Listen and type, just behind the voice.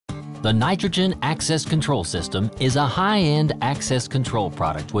The Nitrogen Access Control System is a high-end access control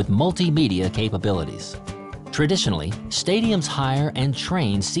product with multimedia capabilities. Traditionally, stadiums hire and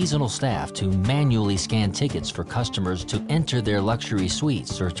train seasonal staff to manually scan tickets for customers to enter their luxury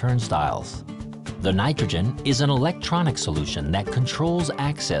suites or turnstiles. The Nitrogen is an electronic solution that controls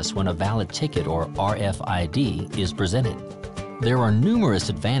access when a valid ticket or RFID is presented. There are numerous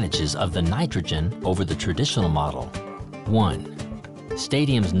advantages of the Nitrogen over the traditional model. 1.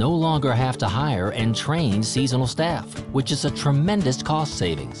 Stadiums no longer have to hire and train seasonal staff, which is a tremendous cost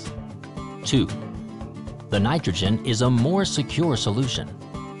savings. 2. The Nitrogen is a more secure solution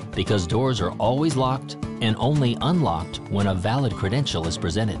because doors are always locked and only unlocked when a valid credential is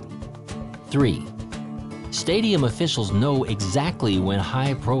presented. 3. Stadium officials know exactly when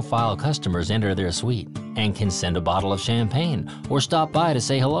high-profile customers enter their suite and can send a bottle of champagne or stop by to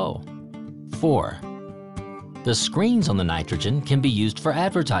say hello. 4. The screens on the Nitrogen can be used for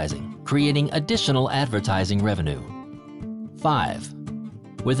advertising, creating additional advertising revenue. 5.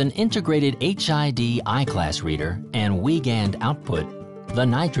 With an integrated HID iClass reader and WeGand output, the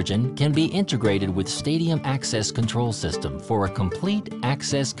Nitrogen can be integrated with Stadium Access Control System for a complete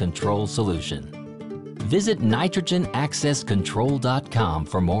access control solution. Visit nitrogenaccesscontrol.com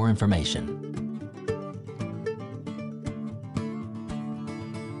for more information.